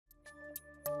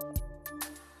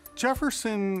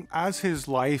Jefferson, as his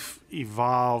life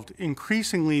evolved,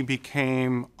 increasingly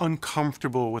became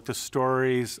uncomfortable with the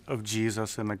stories of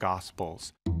Jesus in the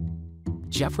Gospels.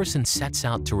 Jefferson sets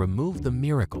out to remove the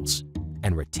miracles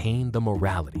and retain the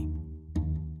morality.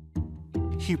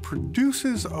 He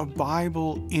produces a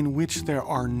Bible in which there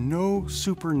are no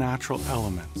supernatural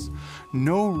elements,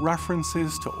 no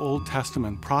references to Old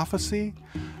Testament prophecy,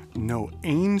 no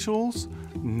angels,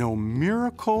 no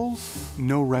miracles,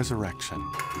 no resurrection.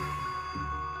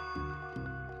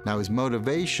 Now, his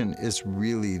motivation is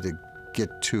really to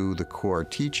get to the core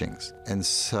teachings. And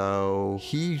so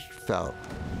he felt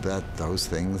that those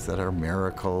things that are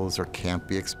miracles or can't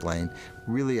be explained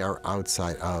really are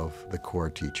outside of the core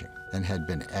teaching and had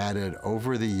been added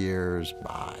over the years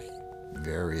by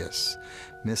various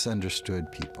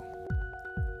misunderstood people.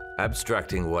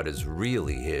 Abstracting what is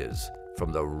really his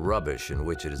from the rubbish in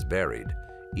which it is buried,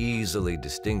 easily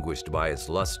distinguished by its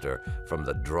luster from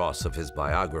the dross of his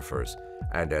biographers,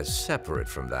 and as separate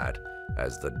from that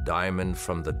as the diamond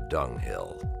from the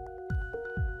dunghill.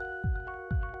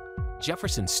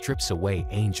 Jefferson strips away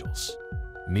angels,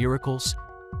 miracles,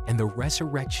 and the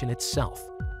resurrection itself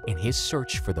in his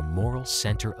search for the moral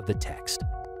center of the text.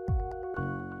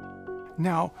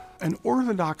 Now, an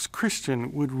Orthodox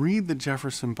Christian would read the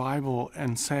Jefferson Bible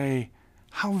and say,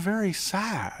 how very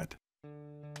sad.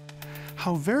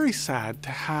 How very sad to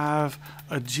have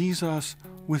a Jesus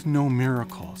with no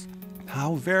miracles.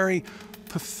 How very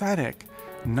pathetic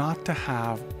not to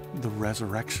have the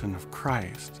resurrection of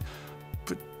Christ.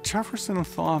 But Jefferson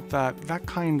thought that that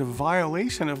kind of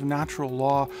violation of natural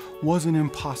law was an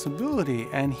impossibility,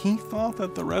 and he thought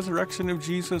that the resurrection of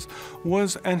Jesus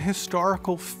was an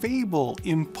historical fable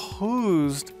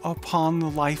imposed upon the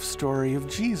life story of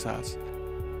Jesus.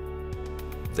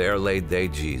 There laid they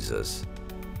Jesus,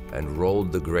 and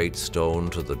rolled the great stone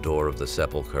to the door of the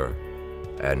sepulchre,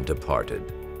 and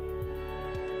departed.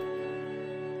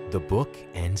 The book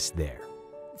ends there.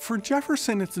 For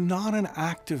Jefferson, it's not an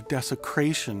act of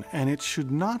desecration, and it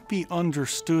should not be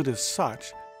understood as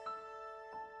such.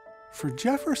 For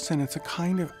Jefferson, it's a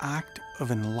kind of act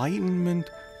of enlightenment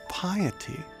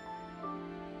piety.